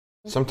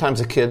Sometimes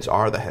the kids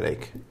are the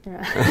headache.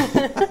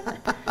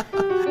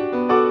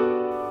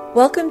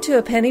 Welcome to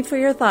A Penny for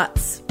Your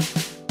Thoughts.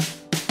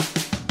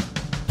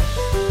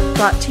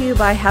 Brought to you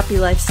by Happy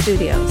Life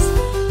Studios.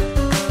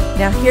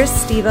 Now here's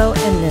Steve-O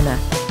and Nina.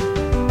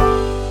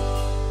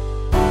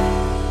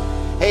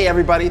 Hey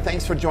everybody,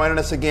 thanks for joining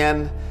us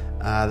again.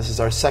 This is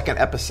our second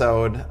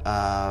episode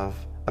of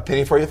A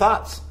Penny for Your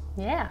Thoughts.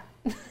 Yeah.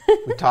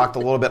 We talked a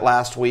little bit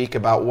last week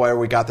about where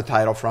we got the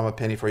title from, A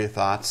Penny for Your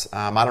Thoughts.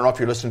 I don't know if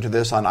you're listening to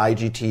this on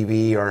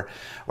IGTV or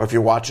if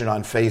you're watching it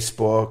on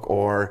Facebook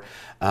or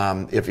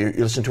if you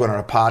listen to it on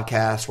a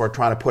podcast. We're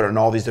trying to put it in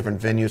all these different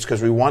venues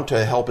because we want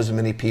to help as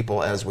many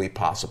people as we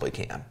possibly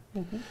can.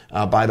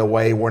 Mm-hmm. By the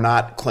way, we're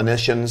not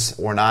clinicians.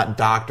 We're not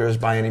doctors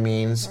by any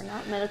means. We're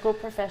not medical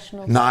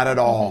professionals. Not at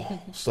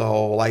all.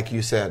 So like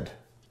you said.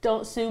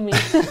 Don't sue me.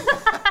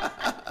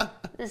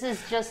 This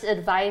is just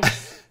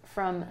advice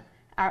from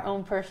our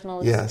own personal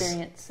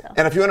experience. So.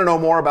 And if you want to know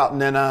more about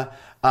Nina,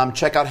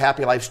 check out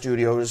Happy Life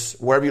Studios.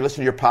 Wherever you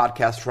listen to your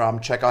podcast from,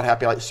 check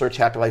out search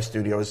Happy Life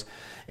Studios,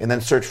 and then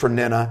search for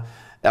Nina.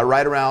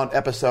 Right around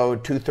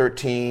episode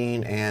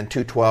 213 and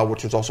 212,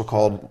 which is also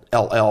called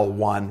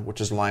LL1,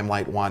 which is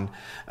Limelight 1,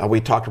 we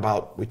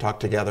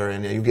talked together,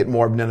 and you get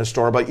more of Nina's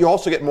story, but you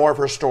also get more of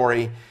her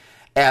story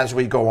as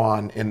we go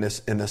on in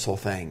this whole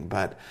thing.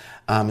 But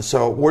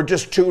so we're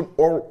just two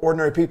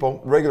ordinary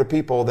people, regular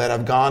people that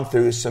have gone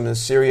through some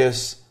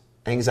serious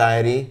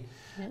anxiety.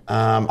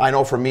 I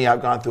know for me,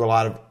 I've gone through a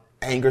lot of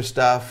anger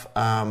stuff,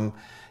 and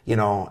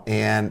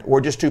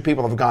we're just two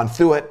people that have gone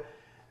through it,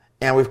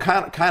 and we've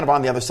kind of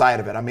on the other side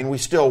of it. I mean, we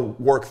still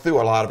work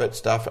through a lot of it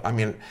stuff. I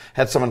mean,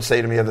 had someone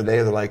say to me the other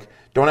day, they're like,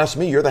 "Don't ask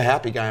me, you're the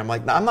happy guy." I'm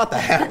like, "No, I'm not the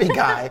happy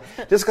guy."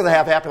 Just because I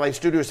have Happy Life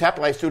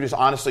Studios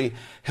honestly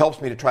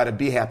helps me to try to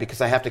be happy because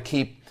I have to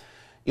keep,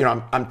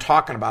 I'm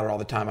talking about it all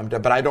the time.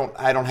 But I don't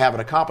have it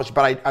accomplished.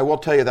 But I will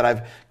tell you that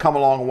I've come a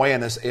long way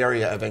in this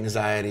area of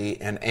anxiety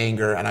and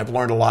anger, and I've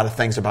learned a lot of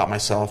things about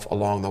myself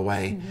along the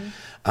way.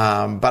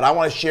 Mm-hmm. But I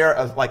want to share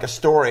a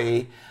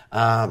story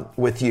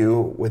with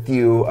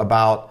you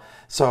about.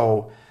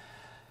 So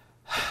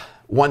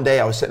one day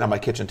I was sitting at my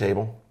kitchen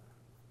table,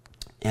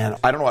 and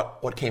I don't know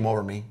what came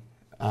over me,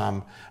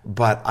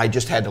 but I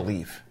just had to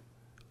leave.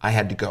 I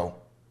had to go.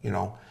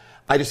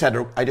 I just had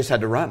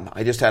to run.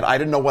 I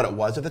didn't know what it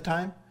was at the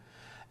time,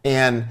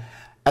 and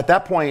at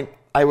that point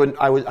I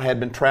had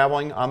been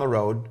traveling on the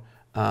road.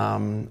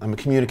 I'm a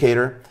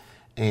communicator,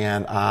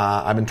 and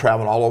I've been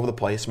traveling all over the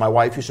place. My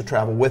wife used to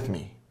travel with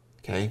me.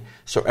 Okay,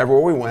 so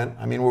everywhere we went,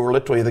 we were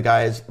literally the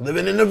guys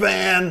living in a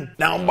van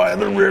down by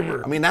the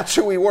river. That's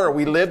who we were.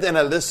 We lived in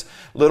this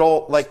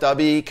little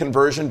Dubby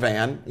conversion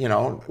van.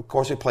 Of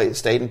course we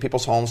stayed in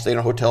people's homes, stayed in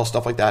hotels,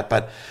 stuff like that.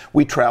 But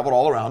we traveled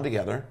all around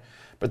together.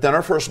 But then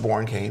our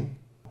firstborn came,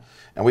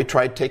 and we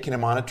tried taking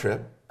him on a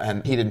trip,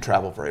 and he didn't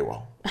travel very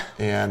well.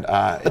 And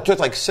it took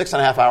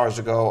 6.5 hours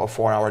to go, a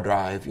 4-hour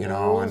drive,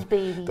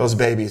 those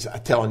babies,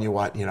 I'm telling you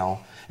what,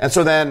 And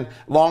so then,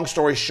 long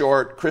story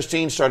short,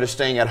 Christine started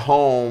staying at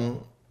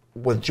home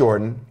with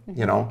Jordan,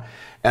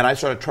 and I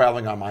started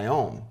traveling on my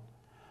own.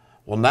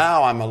 Well,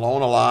 now I'm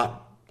alone a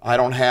lot. I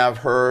don't have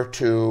her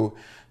to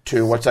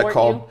what's that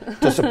called?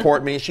 To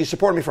support me. She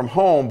supported me from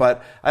home,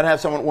 but I don't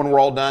have someone when we're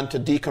all done to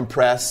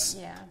decompress,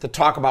 to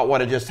talk about what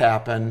had just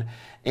happened.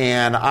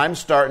 And I'm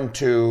starting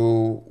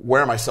to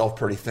wear myself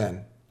pretty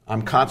thin.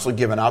 I'm constantly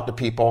giving out to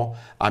people.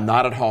 I'm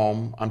not at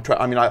home.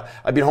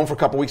 I'd be home for a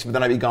couple weeks, but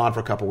then I'd be gone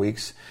for a couple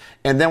weeks.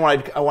 And then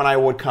when I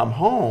would come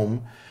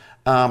home,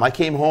 I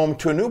came home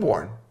to a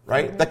newborn,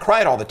 right? Mm-hmm. That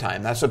cried all the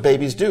time. That's what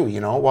babies do,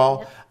 Well,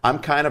 yep. I'm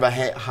kind of an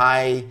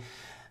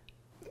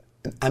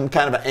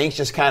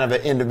anxious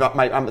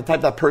I'm the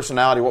type of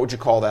personality. What would you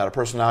call that? A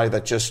personality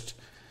that just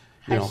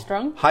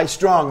high-strung?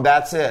 High-strung,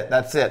 that's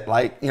it.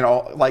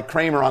 Like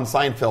Kramer on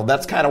Seinfeld.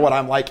 That's kind of what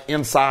I'm like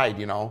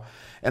inside,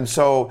 And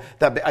so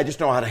that I just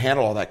know how to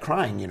handle all that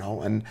crying,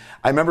 And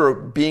I remember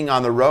being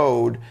on the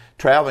road,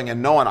 traveling,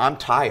 and knowing I'm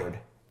tired,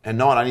 and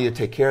knowing I need to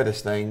take care of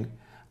this thing.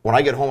 When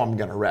I get home, I'm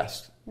going to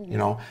rest,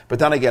 But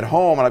then I get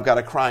home, and I've got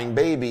a crying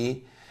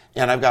baby,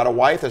 and I've got a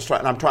wife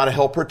and I'm trying to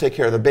help her take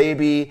care of the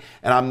baby,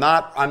 and I'm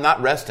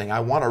not resting.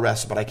 I want to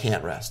rest, but I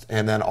can't rest.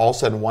 And then all of a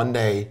sudden, one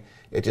day,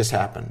 it just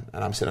happened,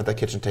 and I'm sitting at the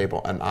kitchen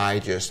table, and I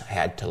just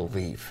had to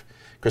leave.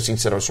 Christine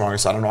said, "What's wrong?" I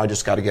said, "I don't know. I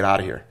just got to get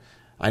out of here."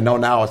 I know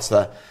now it's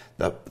the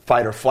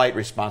fight or flight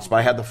response, but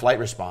I had the flight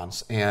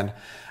response. And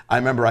I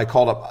remember I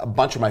called up a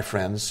bunch of my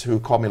friends who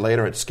called me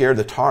later. It scared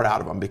the tar out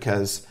of them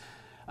because,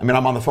 I'm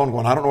on the phone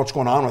going, I don't know what's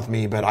going on with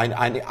me, but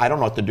I don't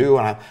know what to do.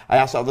 And I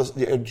asked all this,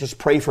 just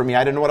pray for me.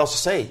 I didn't know what else to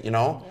say,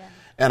 Yeah.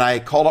 And I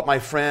called up my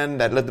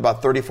friend that lived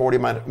about 30, 40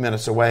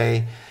 minutes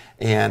away.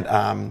 And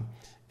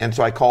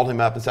so I called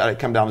him up and said I'd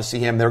come down to see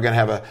him. They were going to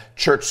have a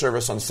church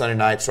service on Sunday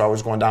night, so I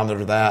was going down there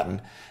to that.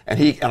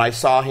 And I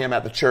saw him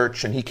at the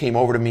church, and he came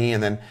over to me,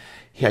 and then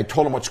I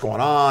told him what's going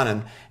on,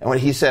 and when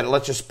he said,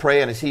 "Let's just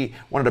pray," and as he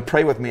wanted to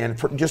pray with me, and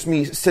for just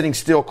me sitting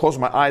still,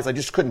 closing my eyes, I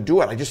just couldn't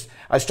do it.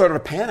 I started to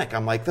panic.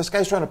 I'm like, this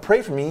guy's trying to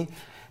pray for me,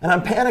 and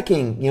I'm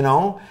panicking,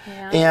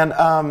 Yeah.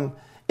 And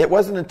it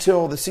wasn't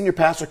until the senior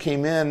pastor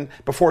came in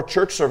before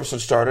church service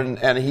had started,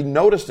 and he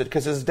noticed it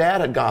because his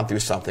dad had gone through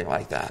something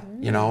like that,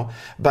 you know.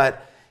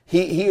 But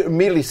he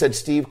immediately said,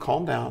 Steve,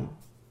 calm down.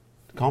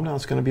 Calm down,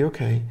 it's going to be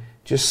okay.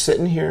 Just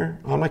sitting here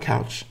on my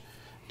couch,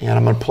 and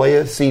I'm going to play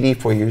a CD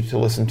for you to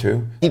listen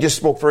to. He just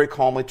spoke very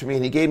calmly to me,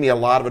 and he gave me a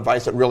lot of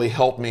advice that really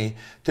helped me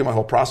through my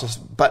whole process.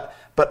 But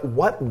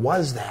what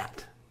was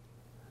that?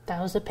 That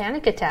was a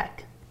panic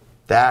attack.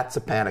 That's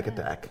a panic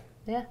attack.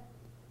 Yeah.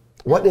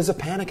 What is a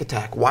panic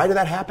attack? Why did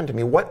that happen to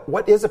me?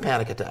 What is a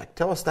panic attack?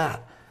 Tell us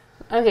that.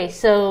 Okay,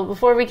 so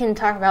before we can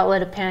talk about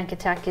what a panic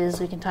attack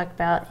is, we can talk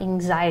about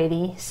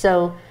anxiety.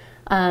 So,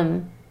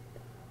 and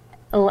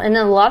a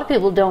lot of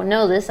people don't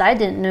know this. I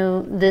didn't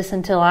know this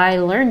until I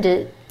learned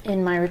it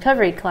in my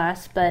recovery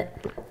class. But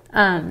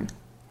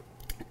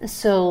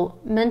so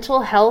mental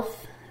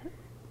health,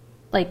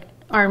 like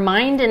our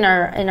mind and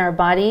our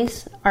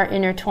bodies are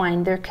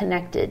intertwined. They're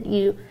connected.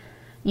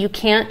 You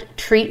can't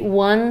treat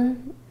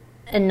one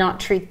and not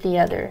treat the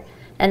other,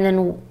 and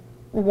then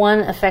one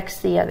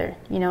affects the other.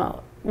 You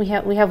know, we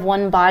have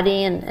one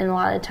body, and a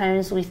lot of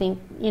times we think,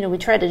 you know, we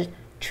try to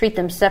treat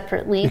them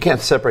separately. You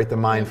can't separate the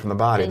mind from the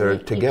body; they're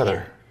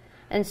together.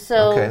 And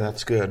so, okay,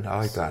 that's good. I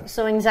like that.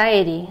 So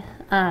anxiety,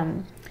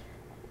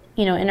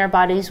 you know, in our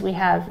bodies we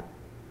have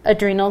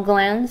adrenal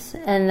glands,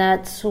 and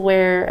that's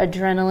where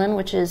adrenaline,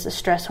 which is a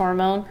stress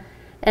hormone,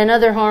 and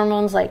other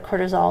hormones like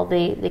cortisol,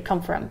 they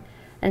come from.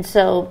 And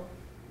so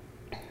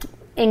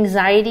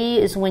anxiety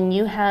is when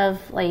you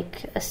have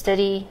like a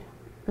steady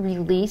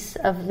release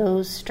of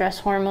those stress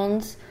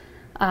hormones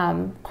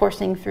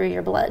coursing through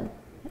your blood,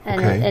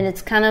 and and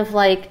it's kind of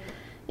like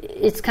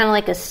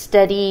a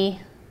steady,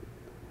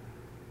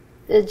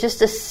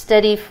 just a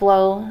steady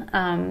flow,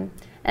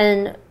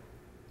 and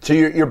so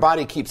your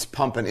body keeps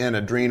pumping in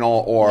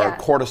adrenal or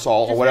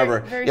cortisol or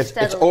whatever. Very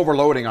it's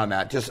overloading on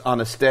that, just on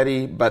a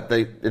steady, but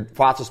the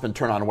faucet's been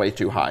turned on way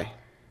too high.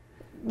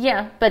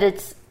 Yeah, but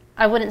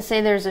I wouldn't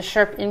say there's a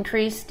sharp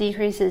increase,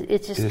 decrease.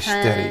 It's just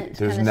kind of steady.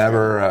 There's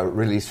never a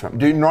release from.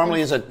 Do you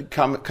normally is it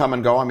come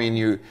and go? I mean,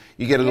 you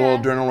get a little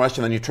adrenaline rush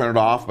and then you turn it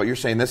off. But you're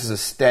saying this is a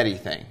steady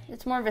thing.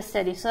 It's more of a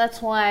steady. So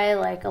that's why,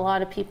 like a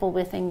lot of people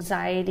with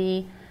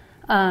anxiety,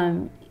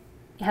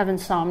 have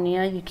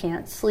insomnia. You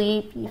can't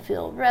sleep. You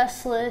feel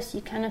restless.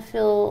 You kind of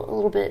feel a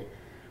little bit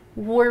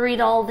worried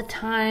all the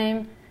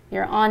time.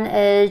 You're on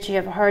edge. You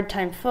have a hard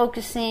time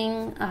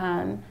focusing.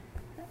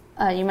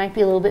 You might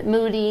be a little bit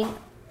moody.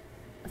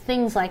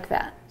 Things like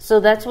that. So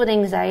that's what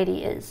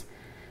anxiety is.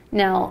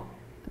 Now,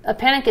 a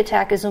panic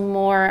attack is a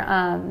more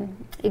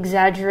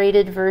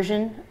exaggerated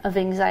version of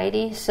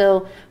anxiety.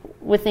 So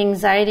with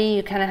anxiety,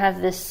 you kind of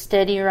have this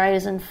steady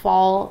rise and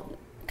fall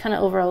kind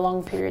of over a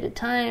long period of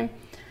time.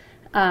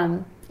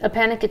 A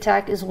panic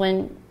attack is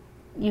when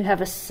you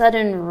have a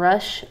sudden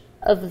rush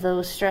of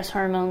those stress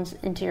hormones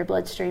into your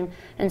bloodstream.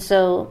 And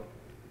so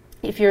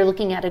if you're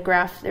looking at a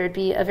graph, there would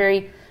be a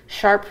very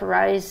sharp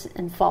rise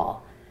and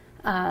fall.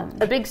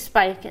 A big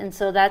spike, and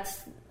so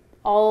that's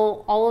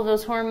all of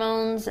those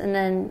hormones, and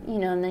then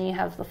you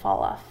have the fall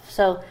off.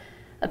 So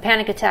a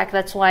panic attack,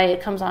 that's why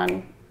it comes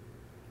on.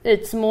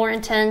 It's more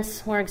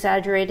intense, more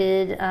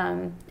exaggerated.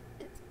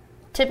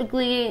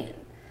 Typically,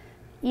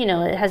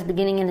 it has a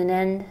beginning and an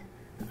end,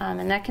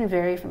 and that can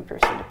vary from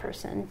person to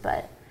person.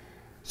 But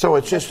so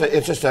it's just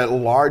a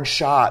large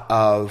shot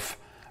of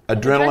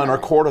adrenaline or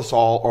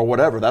cortisol or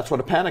whatever. That's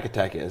what a panic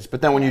attack is.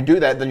 But then when you do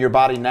that, then your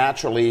body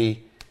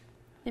naturally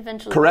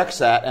eventually corrects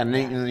that, and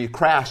then you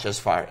crash as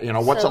far.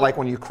 What's it like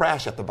when you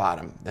crash at the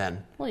bottom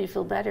then? Well, you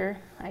feel better,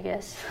 I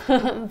guess.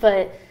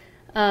 But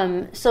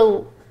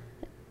so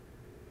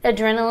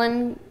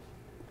adrenaline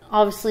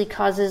obviously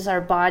causes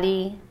our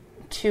body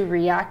to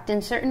react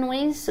in certain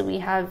ways. So we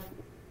have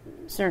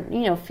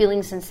certain,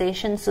 feeling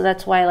sensations. So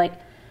that's why, like,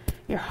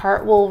 your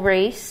heart will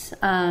race.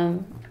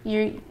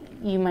 You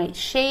might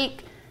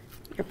shake.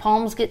 Your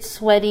palms get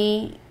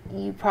sweaty.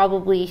 You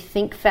probably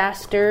think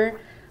faster.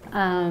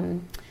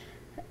 You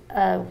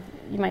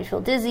might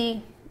feel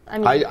dizzy.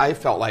 I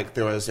felt like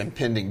there was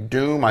impending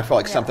doom. I felt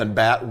like something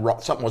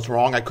was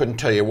wrong. I couldn't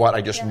tell you what.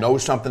 I just know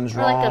something's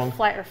wrong. Like a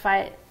flight or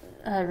fight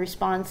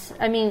response.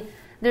 I mean,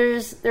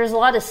 there's a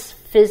lot of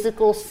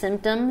physical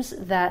symptoms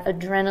that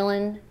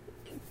adrenaline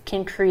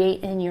can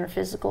create in your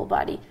physical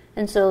body.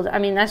 And so,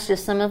 that's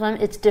just some of them.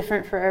 It's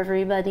different for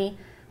everybody,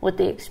 what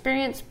they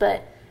experience,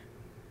 but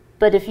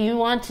if you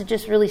want to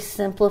just really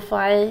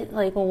simplify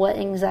like what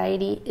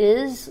anxiety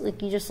is,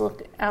 like you just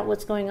look at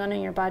what's going on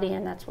in your body,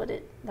 and that's what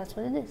it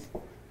is.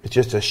 It's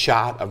just a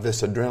shot of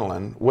this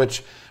adrenaline,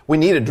 which we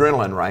need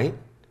adrenaline, right?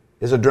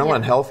 Is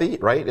adrenaline healthy,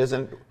 right?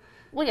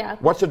 Well, yeah.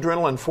 What's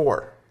adrenaline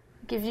for?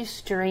 Gives you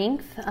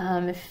strength.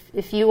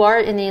 If you are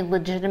in a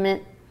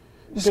legitimate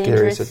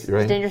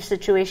dangerous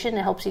situation,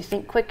 it helps you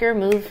think quicker,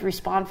 move,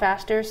 respond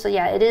faster. So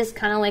yeah, it is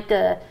kind of like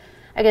a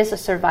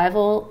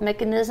survival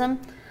mechanism.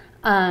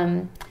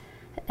 And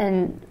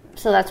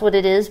so that's what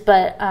it is.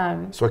 But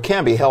so it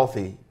can be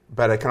healthy,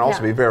 but it can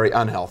also be very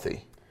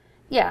unhealthy.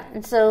 Yeah,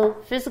 and so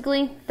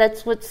physically,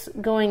 that's what's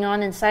going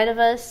on inside of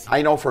us.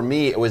 I know for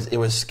me, it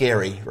was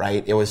scary,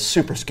 right? It was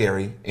super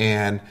scary,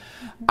 and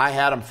I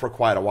had them for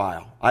quite a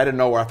while. I didn't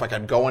know if I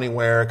could go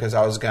anywhere because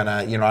I was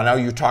gonna, I know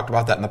you talked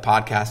about that in the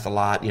podcast a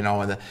lot,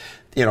 and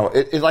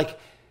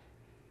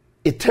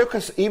it took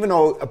us, even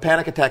though a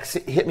panic attack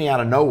hit me out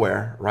of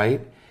nowhere,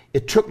 right?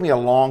 It took me a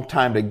long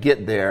time to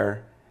get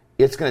there.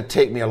 It's going to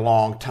take me a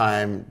long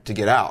time to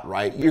get out,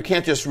 right? You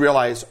can't just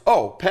realize,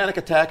 panic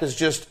attack is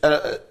just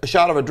a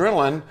shot of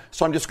adrenaline,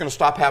 so I'm just going to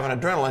stop having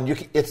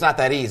adrenaline. It's not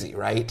that easy,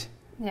 right?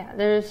 Yeah,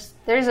 there's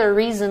a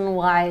reason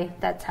why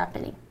that's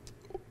happening.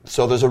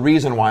 So there's a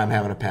reason why I'm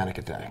having a panic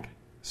attack.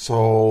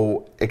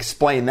 So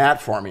explain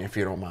that for me, if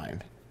you don't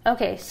mind.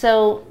 Okay,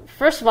 so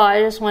first of all,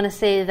 I just want to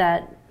say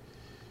that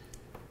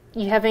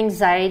you have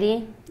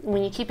anxiety.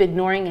 When you keep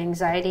ignoring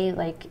anxiety,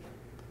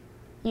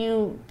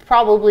 you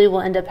probably will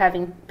end up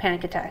having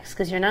panic attacks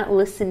because you're not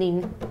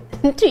listening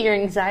to your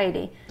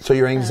anxiety. So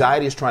your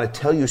anxiety is trying to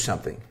tell you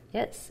something.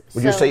 Yes.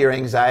 Would you say your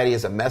anxiety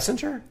is a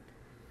messenger?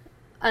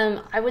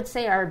 I would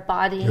say our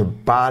body. Your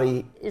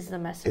body is the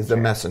messenger. Is the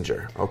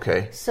messenger.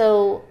 Okay.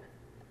 So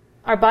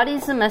our body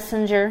is the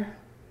messenger,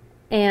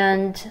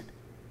 and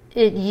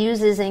it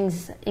uses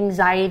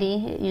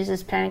anxiety. It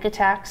uses panic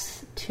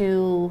attacks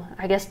to,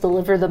 I guess,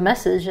 deliver the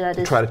message that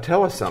is try to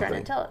tell us something.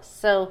 Trying to tell us.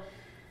 So.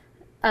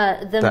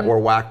 That we're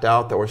whacked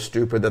out, that we're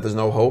stupid, that there's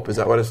no hope. Is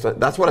that what it's?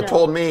 That's what it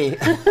told me.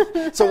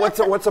 So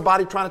what's the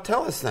body trying to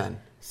tell us then?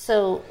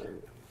 So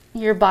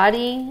your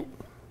body,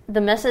 the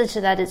message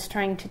that it's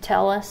trying to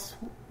tell us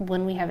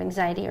when we have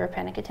anxiety or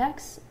panic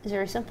attacks is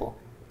very simple.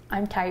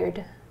 I'm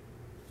tired.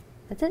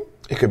 That's it.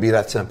 It could be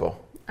that simple.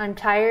 I'm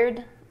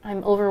tired.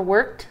 I'm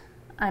overworked.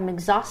 I'm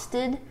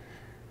exhausted.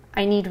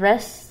 I need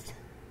rest.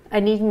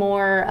 I need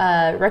more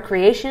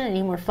recreation. I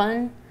need more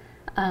fun.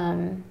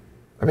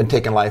 I've been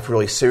taking life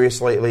really serious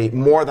lately,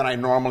 more than I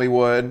normally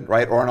would,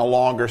 right? Or in a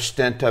longer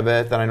stint of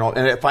it than I know,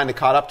 and it finally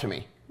caught up to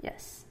me.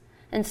 Yes.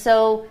 And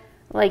so,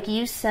 like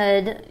you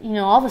said,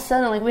 all of a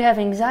sudden, we have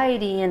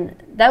anxiety, and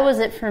that was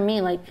it for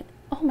me.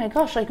 Oh my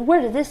gosh,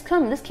 where did this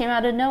come? This came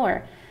out of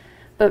nowhere.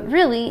 But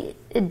really,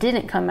 it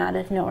didn't come out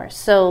of nowhere.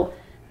 So,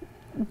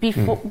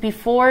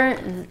 before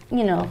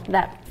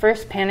that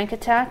first panic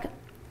attack,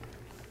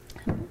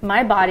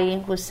 my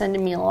body was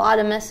sending me a lot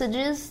of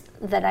messages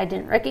that I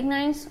didn't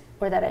recognize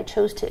or that I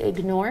chose to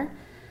ignore.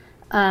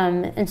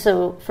 And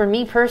so for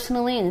me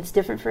personally, and it's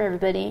different for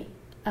everybody,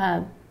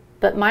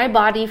 but my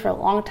body for a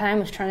long time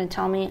was trying to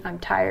tell me I'm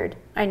tired,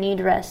 I need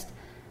rest.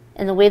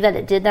 And the way that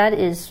it did that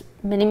is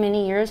many,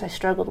 many years I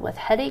struggled with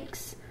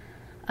headaches,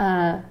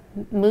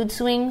 mood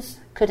swings,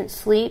 couldn't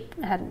sleep,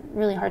 I had a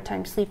really hard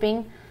time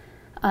sleeping.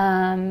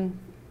 Feeling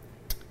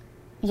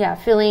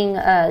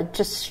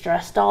just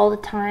stressed all the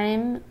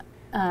time.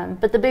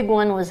 But the big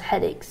one was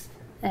headaches.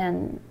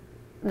 And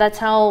that's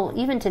how,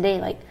 even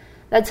today,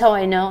 that's how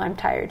I know I'm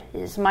tired,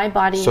 is my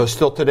body. So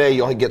still today,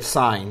 you'll get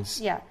signs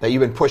that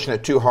you've been pushing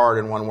it too hard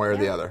in one way or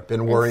the other.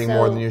 Been worrying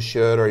more than you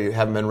should, or you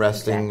haven't been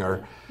resting,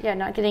 or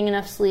not getting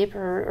enough sleep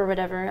or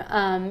whatever.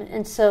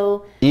 And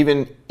so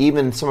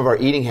even some of our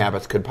eating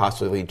habits could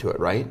possibly lead to it,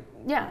 right?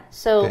 Yeah.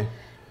 So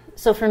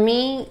for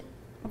me,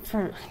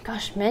 for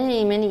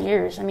many, many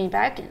years, I mean,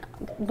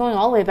 going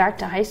all the way back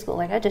to high school,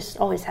 I just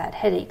always had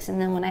headaches.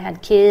 And then when I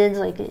had kids,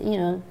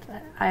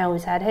 I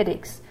always had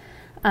headaches.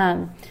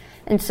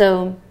 And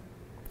so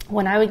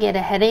when I would get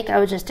a headache, I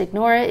would just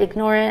ignore it.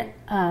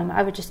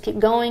 I would just keep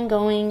going.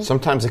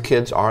 Sometimes the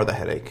kids are the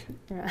headache.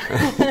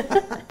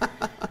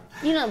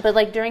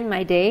 But during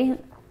my day,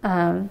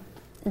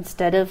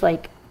 instead of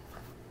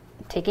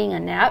taking a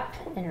nap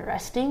and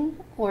resting,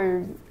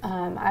 or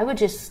I would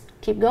just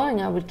keep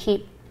going. I would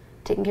keep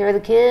taking care of the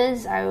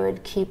kids. I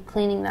would keep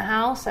cleaning the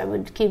house. I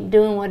would keep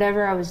doing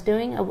whatever I was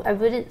doing. I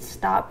wouldn't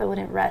stop. I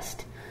wouldn't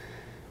rest.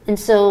 And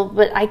so,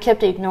 but I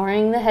kept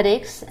ignoring the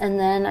headaches, and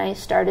then I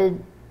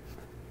started.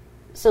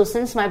 So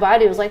since my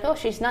body was like, oh,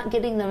 she's not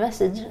getting the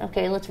message,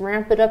 okay, let's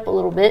ramp it up a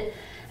little bit.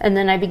 And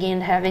then I began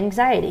to have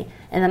anxiety.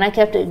 And then I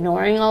kept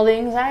ignoring all the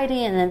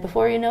anxiety, and then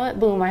before you know it,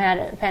 boom, I had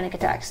a panic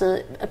attack.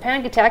 So a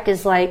panic attack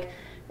is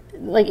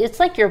it's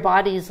like your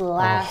body's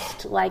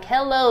last,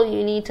 hello,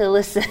 you need to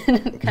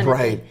listen.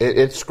 Right.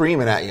 It's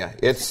screaming at you.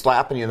 It's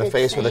slapping you in the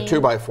face with a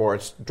 2x4.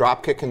 It's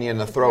drop kicking you in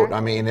the throat. Exactly.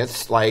 I mean,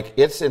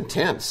 it's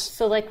intense.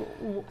 So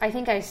I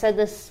think I said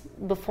this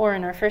before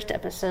in our first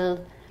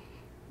episode,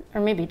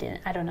 or maybe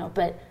didn't, I don't know.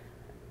 But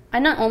I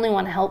not only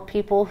want to help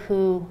people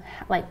who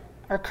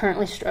are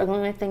currently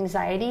struggling with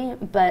anxiety,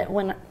 but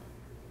when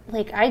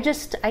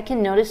I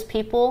can notice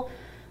people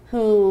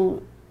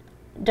who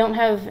don't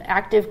have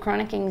active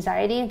chronic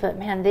anxiety, but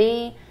man,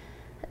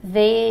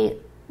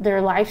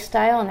 their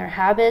lifestyle and their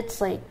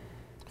habits, if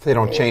they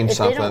don't change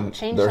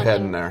something, they're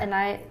heading there. And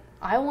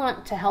I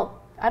want to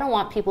help. I don't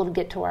want people to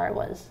get to where I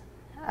was.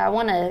 I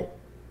want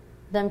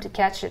them to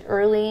catch it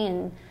early,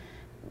 and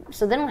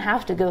so they don't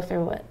have to go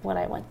through what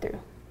I went through.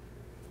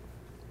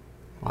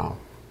 Wow.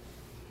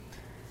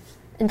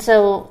 And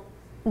so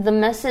the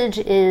message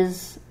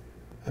is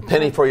a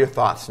penny for your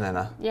thoughts,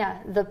 Nina. Yeah,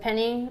 the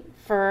penny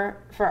for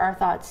our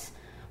thoughts.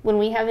 when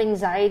we have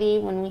anxiety,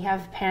 when we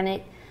have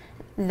panic,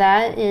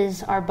 that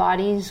is our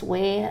body's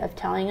way of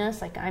telling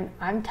us, like,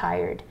 I'm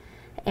tired.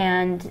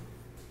 And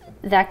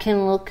that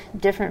can look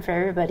different for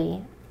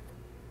everybody.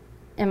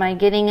 Am I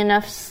getting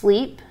enough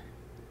sleep?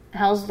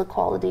 How's the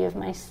quality of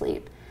my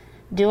sleep?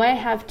 Do I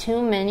have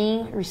too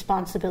many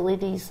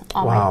responsibilities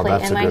on my plate?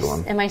 That's a good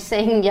one. Am I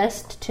saying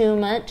yes to too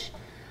much?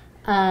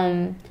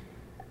 Am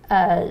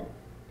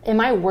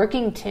I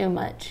working too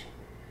much?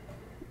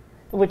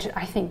 Which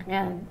I think,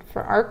 man,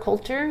 for our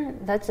culture,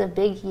 that's a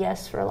big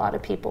yes for a lot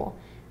of people.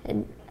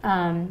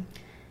 And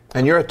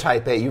you're a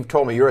type A. You've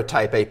told me you're a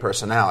type A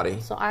personality.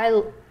 So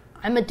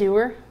I'm a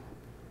doer.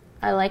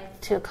 I like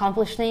to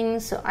accomplish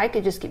things, so I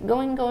could just keep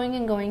going.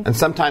 And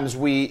sometimes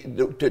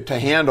to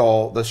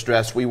handle the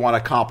stress, we want to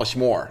accomplish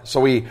more.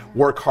 So we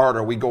work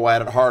harder, we go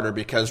at it harder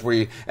because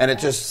it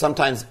just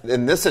sometimes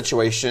in this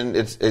situation,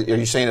 are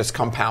you saying it's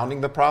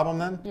compounding the problem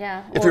then?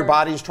 Yeah. If your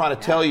body's trying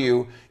to tell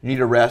you need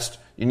to rest,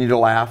 you need to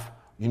laugh,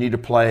 you need to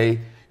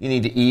play, you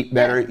need to eat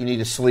better, you need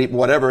to sleep,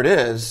 whatever it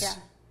is,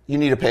 you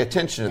need to pay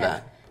attention to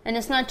that. And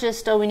it's not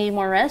just, we need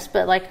more rest,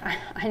 but like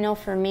I know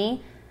for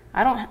me,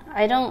 I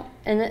don't,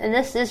 and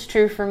this is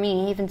true for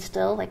me even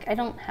still, like I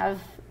don't have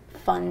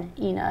fun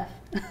enough.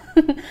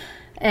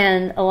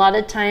 And a lot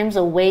of times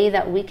a way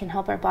that we can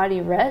help our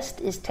body rest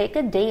is take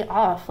a day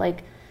off,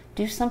 like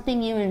do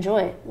something you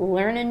enjoy,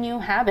 learn a new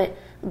habit,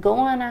 go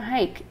on a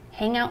hike,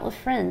 hang out with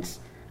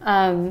friends.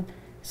 So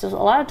a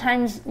lot of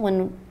times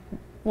when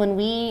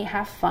we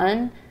have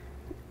fun,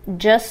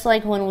 just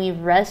like when we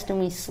rest and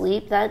we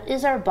sleep, that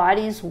is our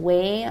body's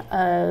way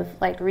of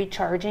like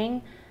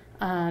recharging.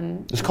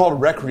 It's called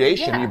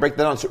recreation. Yeah. You break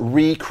that down, it's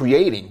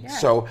recreating. Yeah.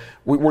 So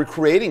we're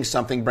creating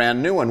something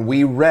brand new, and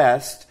we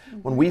rest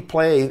when we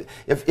play.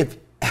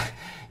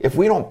 If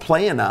we don't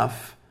play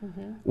enough,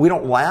 we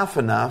don't laugh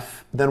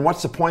enough, then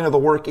what's the point of the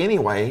work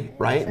anyway,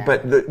 right?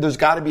 Exactly. But there's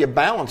got to be a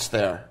balance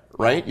there,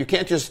 right? You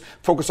can't just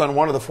focus on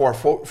one of the four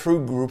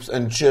food groups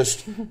and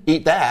just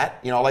eat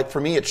that. Like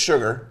for me, it's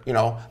sugar.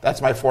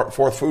 That's my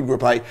fourth food group.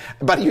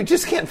 But you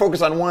just can't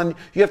focus on one.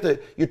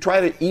 You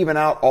try to even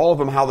out all of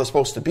them how they're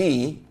supposed to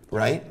be.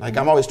 Right? Like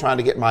I'm always trying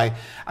to get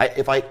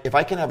if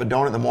I can have a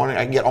donut in the morning,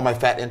 I can get all my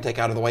fat intake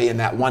out of the way in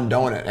that one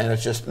donut, and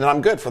then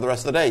I'm good for the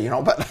rest of the day,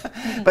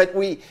 But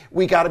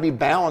we got to be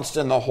balanced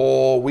in the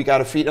whole. We got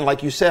to feed, and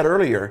like you said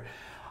earlier,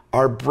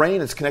 our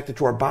brain is connected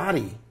to our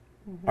body,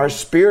 our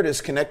spirit is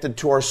connected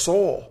to our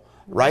soul,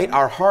 right?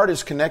 Our heart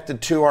is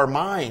connected to our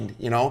mind.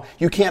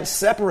 You can't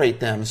separate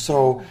them.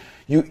 So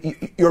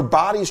your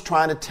body's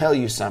trying to tell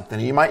you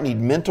something. You might need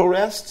mental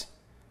rest.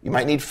 You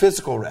might need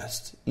physical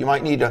rest. You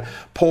might need to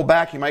pull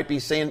back. You might be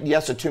saying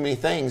yes to too many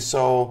things.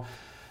 So,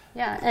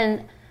 yeah,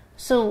 and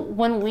so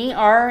when we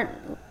are,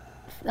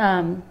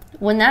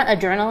 when that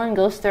adrenaline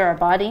goes through our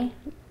body,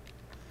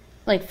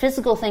 like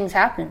physical things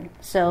happen.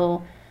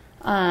 So,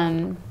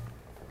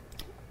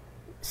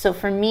 so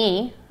for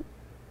me,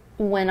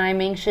 when I'm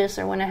anxious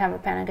or when I have a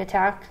panic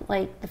attack,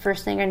 like the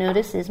first thing I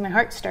notice is my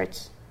heart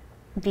starts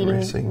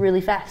beating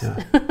really fast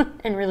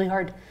and really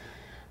hard.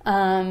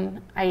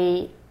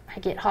 I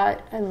get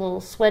hot, a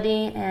little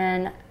sweaty,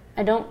 and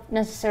I don't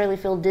necessarily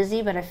feel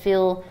dizzy, but I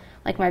feel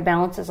like my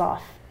balance is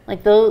off.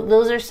 Like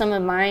those are some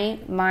of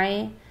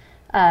my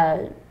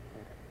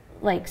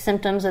like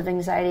symptoms of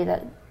anxiety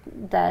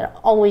that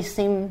always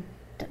seem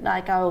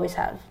like I always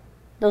have.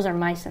 Those are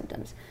my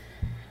symptoms.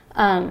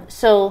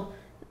 So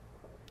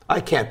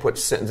I can't put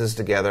sentences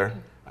together.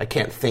 I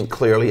can't think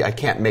clearly. I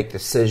can't make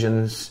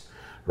decisions.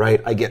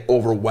 Right? I get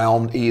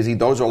overwhelmed easy.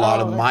 Those are a lot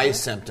of my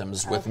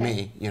symptoms with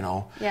me.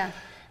 Yeah.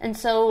 And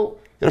so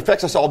it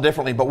affects us all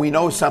differently, but we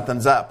know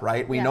something's up,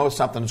 right? We know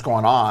something's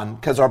going on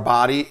because our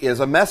body is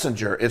a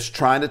messenger. It's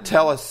trying to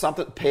tell us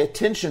something. Pay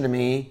attention to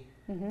me.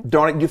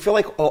 Do you feel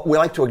like we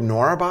like to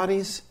ignore our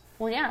bodies?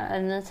 Well, yeah,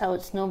 and that's how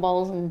it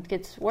snowballs and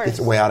gets worse.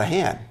 It's way out of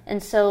hand.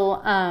 And so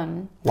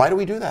why do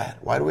we do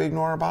that? Why do we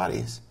ignore our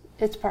bodies?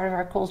 It's part of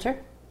our culture.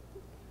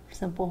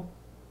 Simple.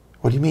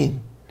 What do you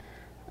mean?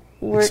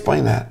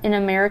 Explain that. In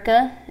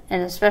America,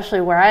 and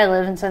especially where I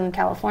live in Southern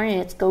California,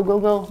 it's go, go,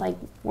 go, like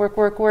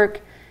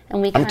work.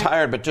 And I'm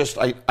tired, but just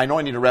I know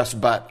I need to rest,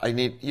 but I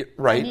need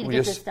right. I need to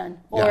get this done.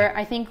 Or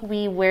I think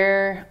we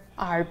wear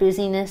our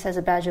busyness as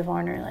a badge of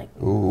honor, like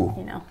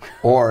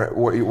Or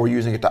we're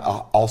using it to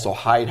also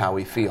hide how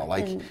we feel.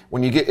 Like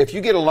if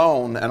you get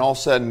alone and all of a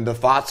sudden the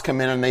thoughts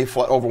come in and they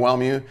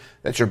overwhelm you,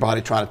 that's your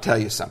body trying to tell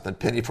you something.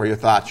 Pity for your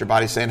thoughts. Your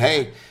body's saying,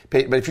 "Hey,"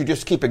 but if you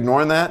just keep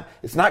ignoring that,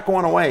 it's not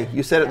going away.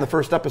 You said it in the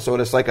first episode.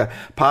 It's like a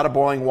pot of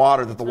boiling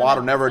water that the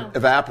water never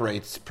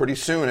evaporates. Pretty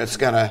soon, it's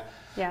gonna.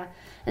 Yeah.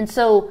 And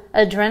so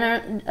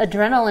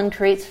adrenaline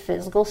creates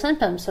physical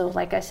symptoms. So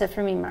like I said,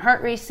 for me, my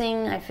heart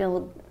racing, I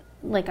feel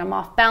like I'm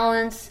off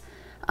balance.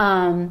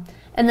 And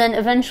then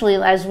eventually,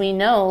 as we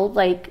know,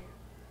 like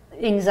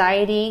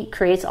anxiety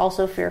creates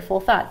also fearful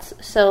thoughts.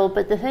 So,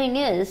 but the thing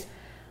is,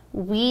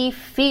 we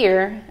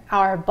fear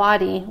our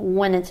body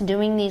when it's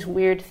doing these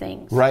weird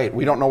things. Right.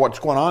 We don't know what's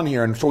going on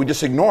here, and so we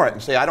just ignore it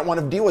and say, I don't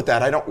want to deal with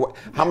that.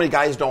 How many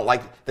guys don't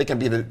they can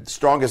be the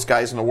strongest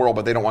guys in the world,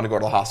 but they don't want to go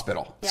to the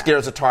hospital. It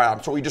scares the tar out of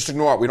them. So we just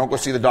ignore it. We don't go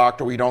see the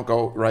doctor. We don't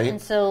go, right?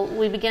 And so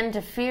we begin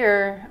to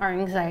fear our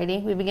anxiety.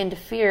 We begin to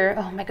fear,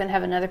 oh, am I going to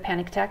have another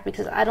panic attack?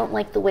 Because I don't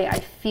like the way I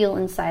feel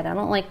inside. I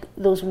don't like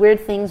those weird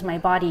things my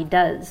body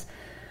does.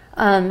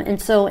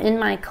 And so in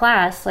my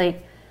class,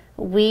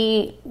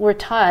 we were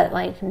taught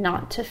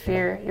not to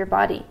fear your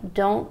body.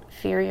 Don't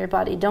fear your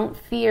body. Don't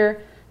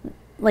fear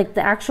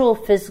the actual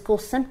physical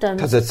symptoms.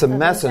 Because it's a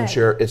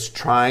messenger. It's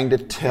trying to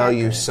tell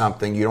you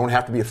something. You don't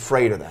have to be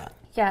afraid of that.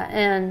 Yeah,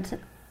 and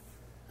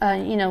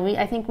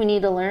I think we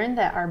need to learn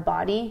that our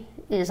body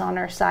is on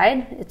our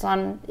side.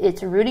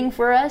 It's rooting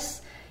for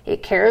us.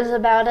 It cares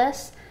about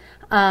us.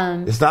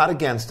 It's not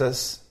against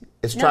us.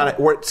 It's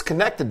it's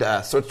connected to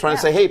us. So it's trying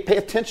to say, hey, pay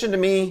attention to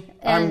me.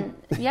 And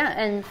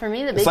for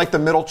me, it's like the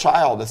middle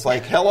child. It's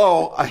like,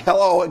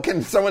 hello,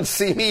 can someone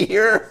see me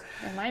here?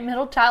 And my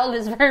middle child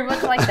is very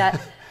much like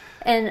that.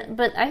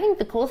 But I think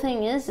the cool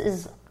thing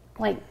is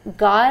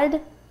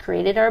God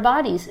created our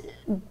bodies.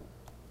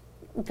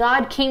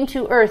 God came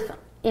to earth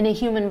in a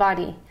human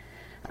body.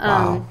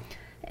 Wow.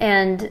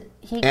 And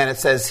it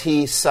says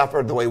he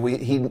suffered the way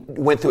he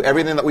went through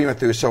everything that we went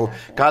through. So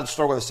God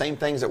struggled with the same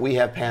things that we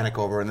have panic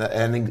over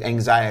and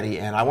anxiety.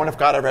 And I wonder if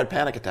God ever had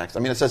panic attacks. I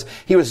mean, it says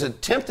he was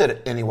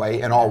tempted anyway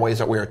in all ways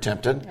that we are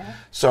tempted. Yeah.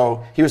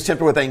 So he was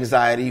tempted with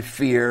anxiety,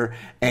 fear,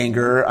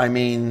 anger. I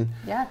mean.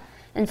 Yeah.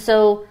 And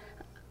so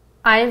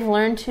I've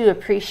learned to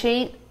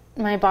appreciate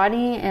my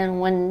body.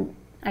 And when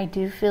I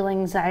do feel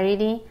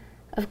anxiety,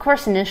 of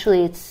course,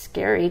 initially it's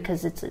scary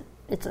because it's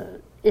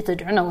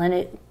adrenaline.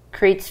 It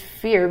creates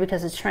fear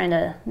because it's trying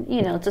to,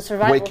 it's a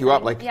survival wake you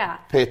thing.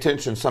 up, pay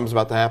attention, something's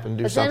about to happen,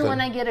 do something. But then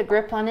when I get a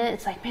grip on it,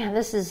 it's man,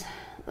 this is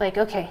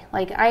okay,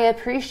 I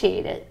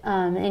appreciate it.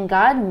 And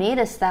God made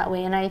us that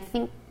way, and I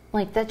think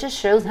that just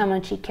shows how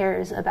much he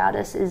cares about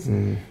us is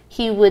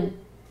he would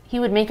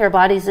make our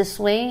bodies this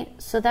way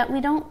so that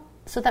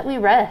we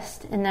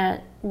rest and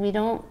that we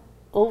don't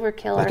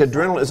overkill ourselves.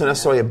 Adrenaline isn't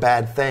necessarily a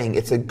bad thing.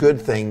 It's a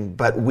good thing,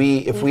 but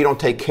if we don't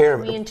take care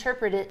of it. We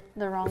interpret it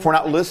the wrong way. If we're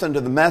not listening to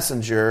the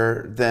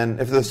messenger, then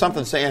if there's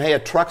something saying, hey, a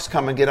truck's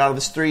coming, get out of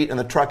the street, and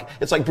the truck,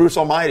 it's like Bruce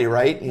Almighty,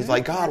 right? He's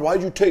like, God,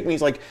 why'd you take me?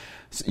 He's like,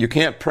 you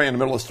can't pray in the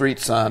middle of the street,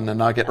 son, and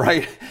not get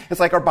right. It's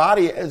like our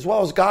body, as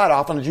well as God,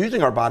 often is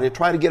using our body to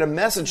try to get a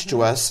message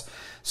to us.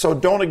 So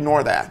don't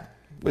ignore that.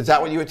 Is that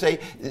what you would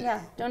say?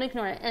 Yeah, don't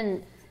ignore it.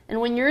 And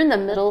when you're in the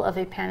middle of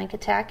a panic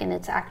attack and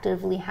it's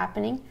actively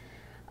happening,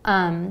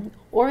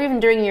 or even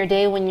during your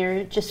day when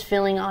you're just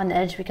feeling on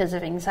edge because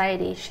of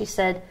anxiety, she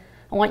said,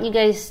 I want you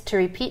guys to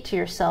repeat to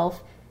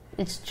yourself,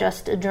 it's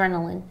just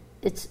adrenaline.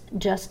 It's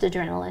just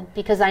adrenaline.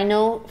 Because I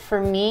know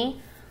for me,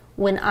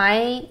 when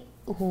I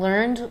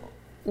learned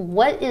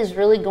what is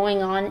really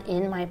going on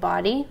in my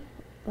body,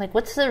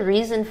 what's the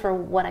reason for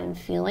what I'm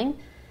feeling,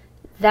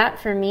 that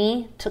for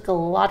me took a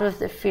lot of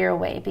the fear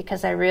away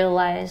because I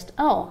realized,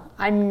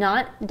 I'm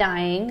not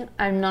dying.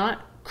 I'm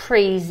not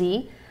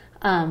crazy.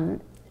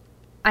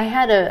 I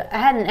had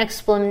an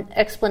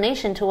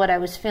explanation to what I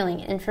was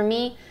feeling, and for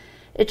me,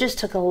 it just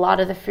took a lot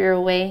of the fear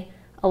away,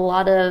 a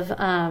lot of,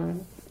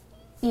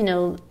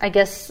 I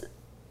guess,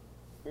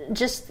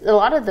 just a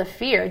lot of the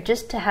fear,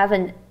 just to have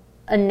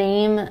a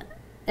name,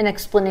 an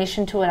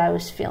explanation to what I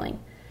was feeling.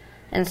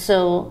 And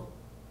so,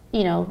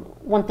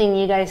 one thing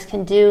you guys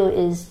can do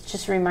is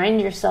just remind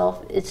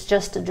yourself, it's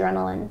just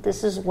adrenaline.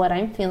 This is what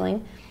I'm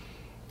feeling,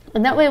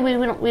 and that way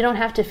we don't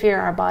have to fear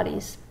our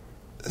bodies.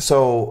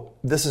 So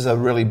this is a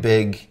really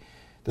big,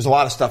 there's a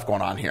lot of stuff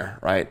going on here,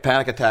 right?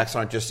 Panic attacks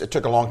aren't just, it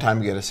took a long time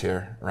to get us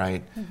here,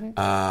 right?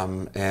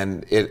 Mm-hmm.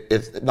 And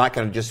it's not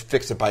going to just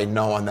fix it by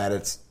knowing that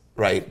it's,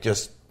 right,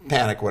 just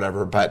panic,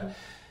 whatever, but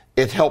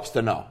it helps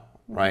to know,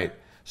 right?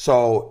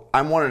 So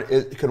I'm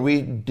wondering, could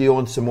we deal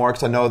in some more?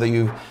 Because I know that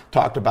you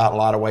talked about a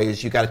lot of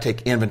ways. You got to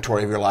take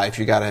inventory of your life.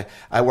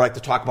 I would like to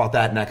talk about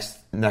that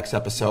next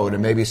episode,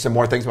 and maybe some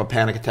more things about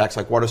panic attacks.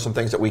 Like, what are some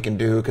things that we can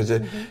do? Because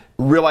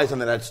realizing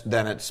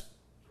that it's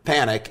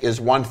panic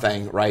is one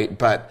thing, right?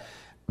 But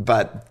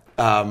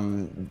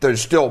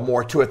there's still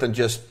more to it than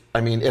just.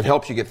 It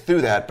helps you get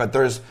through that, but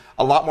there's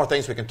a lot more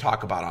things we can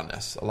talk about on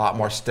this. A lot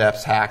more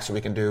steps, hacks that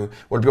we can do.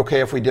 Would it be okay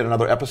if we did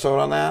another episode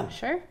on that?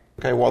 Sure.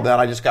 Okay, well then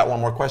I just got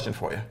one more question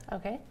for you.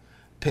 Okay.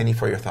 Penny,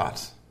 for your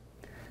thoughts.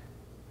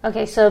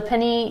 Okay, so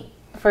Penny,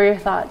 for your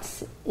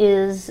thoughts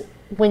is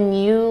when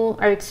you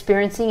are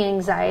experiencing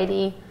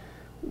anxiety,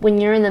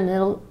 when you're in the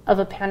middle of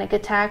a panic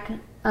attack,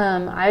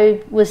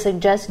 I would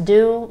suggest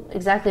do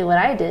exactly what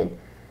I did.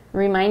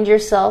 Remind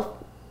yourself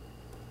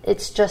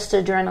it's just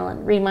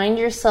adrenaline. Remind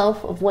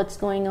yourself of what's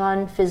going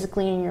on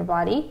physically in your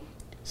body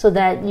so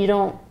that you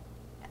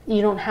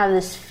don't have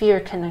this fear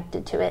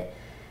connected to it.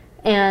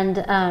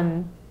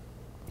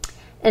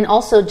 And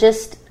also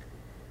just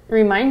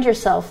remind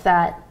yourself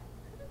that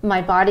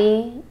my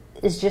body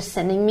is just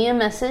sending me a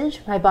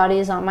message. My body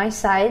is on my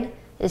side.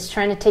 It's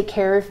trying to take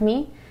care of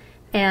me.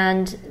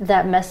 And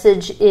that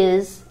message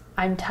is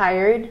I'm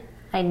tired.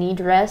 I need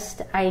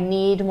rest. I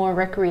need more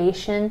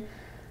recreation.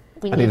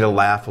 I need to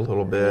laugh a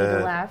little bit. I need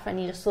to laugh. I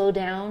need to slow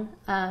down.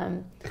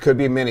 It could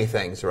be many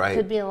things, right? It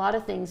could be a lot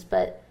of things,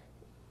 but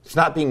it's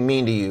not being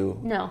mean to you.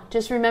 No,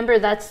 just remember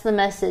that's the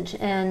message,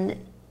 and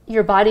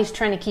your body's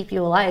trying to keep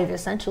you alive,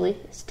 essentially.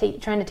 It's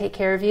trying to take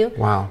care of you.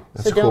 Wow,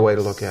 that's a cool way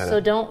to look at it. So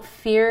don't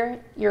fear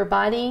your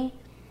body.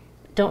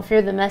 Don't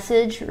fear the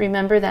message.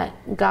 Remember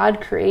that God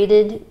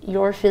created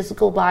your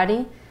physical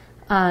body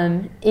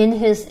in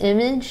His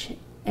image,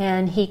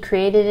 and He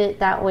created it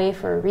that way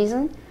for a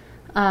reason.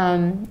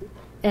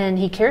 And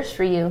He cares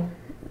for you.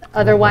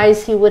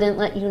 Otherwise, He wouldn't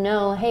let you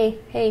know, hey,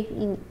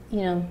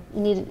 you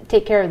need to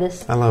take care of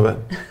this. I love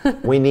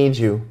it. We need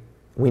you.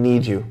 We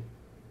need you.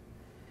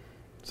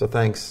 So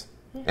thanks.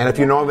 And if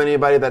you know of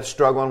anybody that's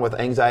struggling with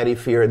anxiety,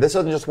 fear, this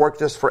doesn't just work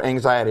just for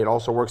anxiety. It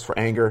also works for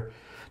anger,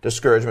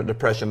 discouragement,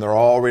 depression. They're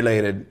all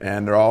related,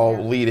 and they're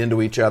all lead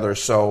into each other.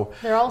 So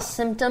they're all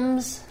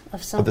symptoms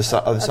of something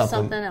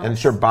something else. And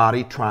it's your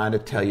body trying to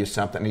tell you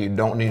something. You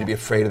don't need to be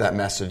afraid of that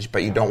message,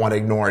 but you don't want to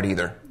ignore it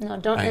either. No,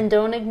 don't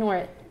ignore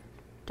it.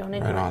 Don't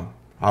ignore it. Right on.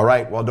 All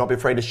right. Well, don't be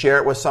afraid to share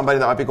it with somebody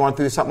that might be going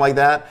through something like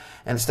that.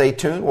 And stay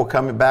tuned. We'll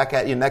come back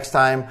at you next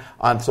time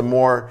on some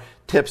more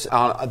tips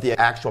on the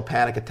actual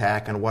panic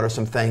attack and what are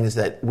some things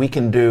that we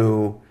can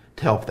do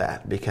to help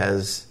that,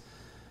 because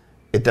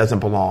it doesn't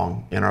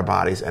belong in our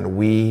bodies and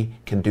we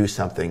can do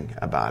something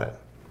about it.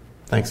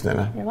 Thanks,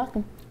 Nina. You're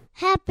welcome.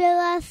 Happy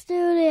Life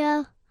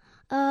Studio.